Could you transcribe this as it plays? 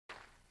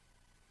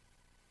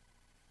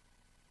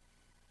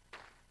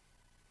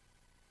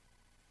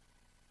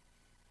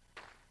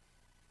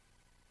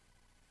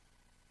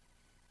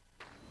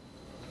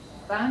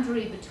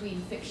boundary between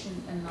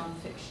fiction and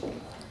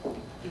non-fiction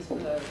is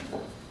blurred.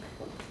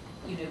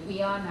 You know,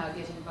 we are now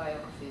getting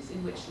biographies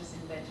in which there's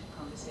invented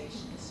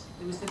conversations.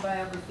 There was the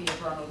biography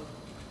of Ronald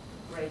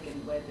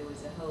Reagan where there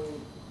was a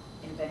whole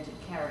invented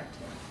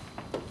character,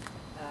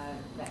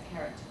 that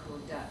character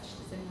called Dutch.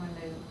 Does anyone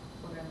know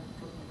what I'm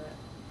talking about?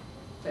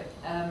 But,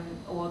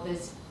 or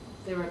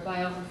there are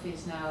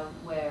biographies now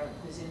where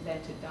there's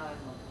invented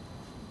dialogue.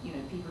 You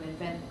know, people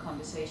invent the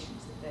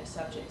conversations that their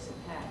subjects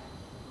have had.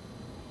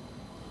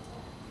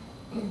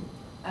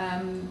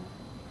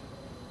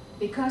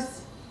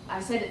 Because I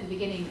said at the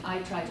beginning, I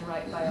try to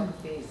write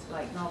biographies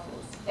like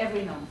novels.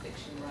 Every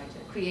non-fiction writer,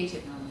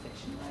 creative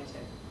non-fiction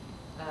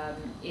writer,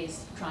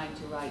 is trying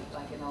to write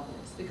like a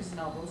novelist, because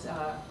novels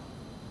are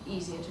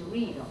easier to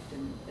read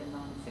often than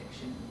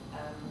non-fiction.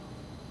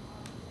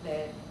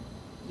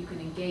 You can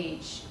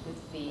engage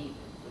with the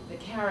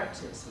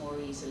characters more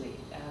easily,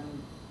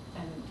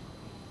 and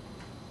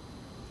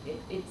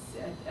it's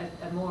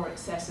a more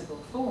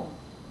accessible form.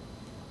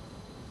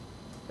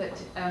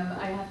 But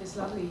I have this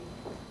lovely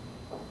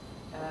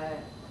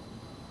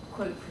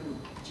quote from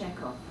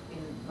Chekhov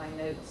in my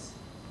notes,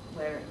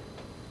 where,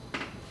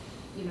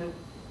 you know,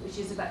 which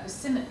is about the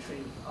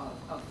symmetry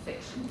of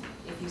fiction.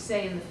 If you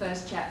say in the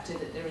first chapter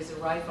that there is a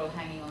rifle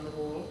hanging on the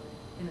wall,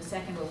 in the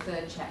second or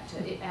third chapter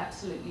it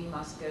absolutely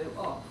must go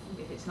off.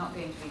 If it's not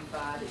going to be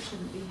fired, it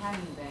shouldn't be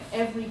hanging there.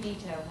 Every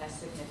detail has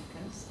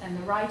significance, and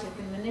the writer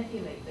can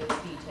manipulate those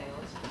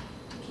details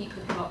to keep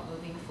the plot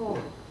moving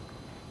forward.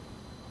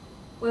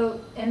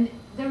 Well, and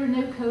there are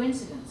no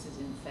coincidences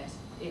in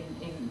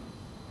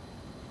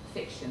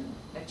fiction.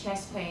 A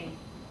chest pain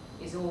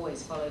is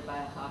always followed by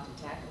a heart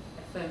attack.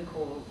 A phone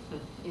call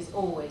is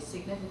always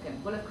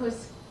significant. Well, of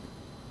course,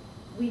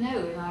 we know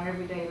in our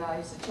everyday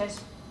lives a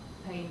chest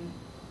pain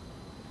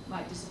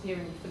might disappear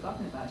and you've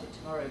forgotten about it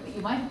tomorrow, but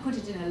you might have put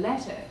it in a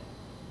letter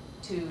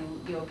to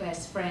your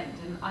best friend,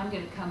 and I'm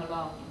going to come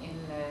along in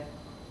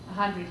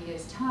 100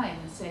 years' time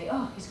and say,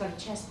 oh, he's got a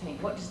chest pain,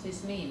 what does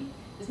this mean?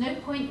 There's no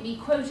point me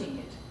quoting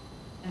it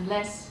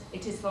unless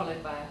it is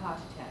followed by a heart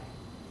attack.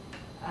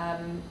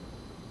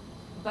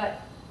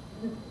 But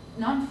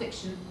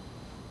non-fiction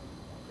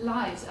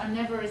lives are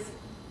never as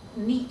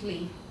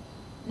neatly,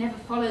 never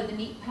follow the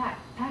neat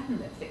pattern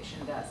that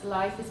fiction does.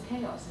 Life is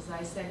chaos, as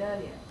I said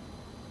earlier.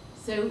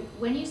 So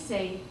when you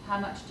say, how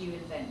much do you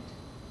invent?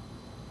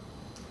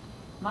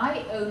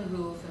 My own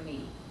rule for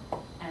me,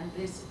 and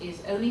this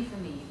is only for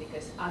me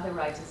because other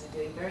writers are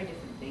doing very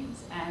different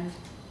things and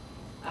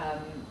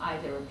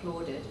either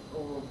applauded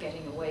or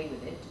getting away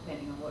with it,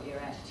 depending on what your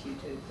attitude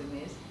to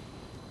them is,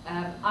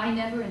 I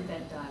never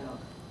invent dialogue.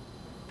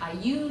 I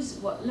use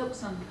what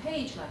looks on the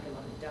page like a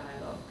lot of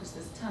dialogue, because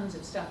there's tons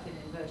of stuff in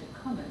inverted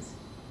commas,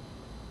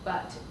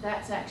 but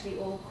that's actually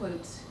all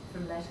quotes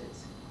from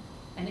letters.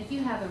 And if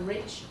you have a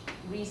rich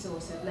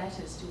resource of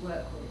letters to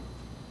work with,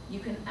 you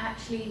can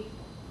actually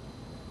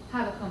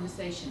have a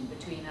conversation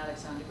between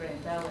Alexander Graham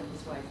Bell and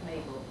his wife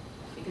Mabel,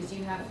 because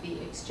you have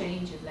the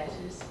exchange of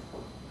letters,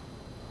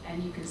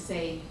 and you can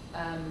say,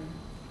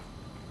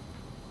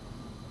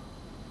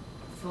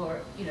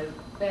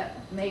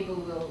 Mabel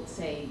will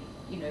say,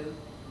 you know,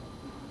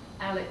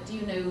 Alec, do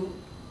you know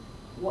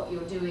what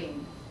you're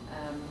doing?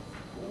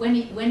 When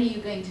are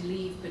you going to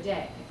leave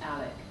Bedeck,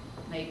 Alec?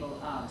 Mabel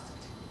asked.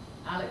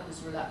 Alec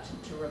was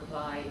reluctant to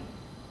reply,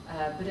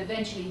 but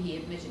eventually he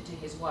admitted to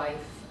his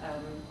wife,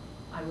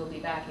 I will be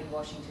back in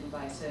Washington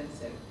by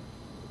so-and-so.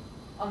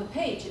 On the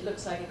page, it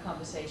looks like a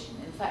conversation.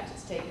 In fact,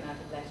 it's taken out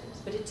of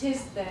letters, but it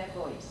is their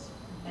voice,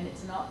 and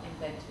it's not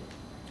invented.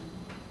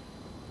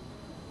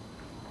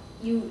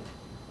 You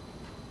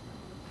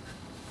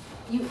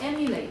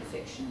emulate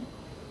fiction,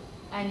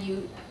 and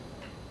you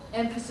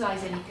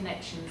emphasize any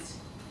connections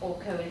or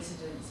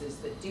coincidences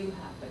that do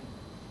happen.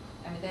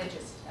 I mean, they're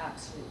just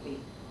absolutely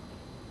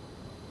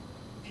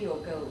pure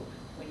gold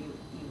when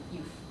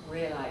you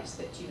realize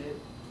that, you know,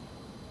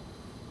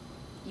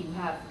 you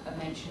have a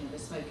mention of a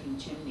smoking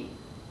chimney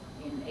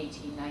in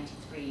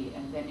 1893,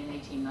 and then in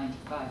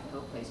 1895 the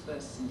whole place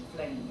bursts into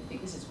flame. You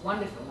think, this is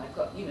wonderful, I've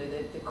got, you know,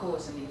 the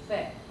cause and the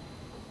effect.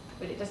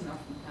 But it doesn't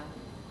often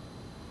happen.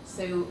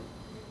 So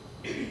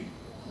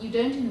you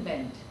don't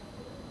invent,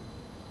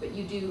 but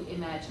you do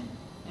imagine.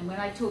 And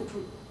when I talked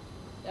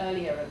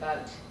earlier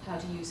about how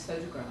to use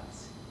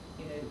photographs,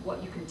 you know,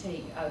 what you can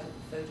take out of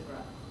the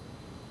photograph,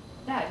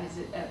 that is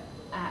an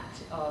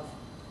act of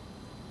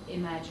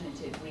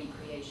imaginative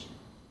recreation.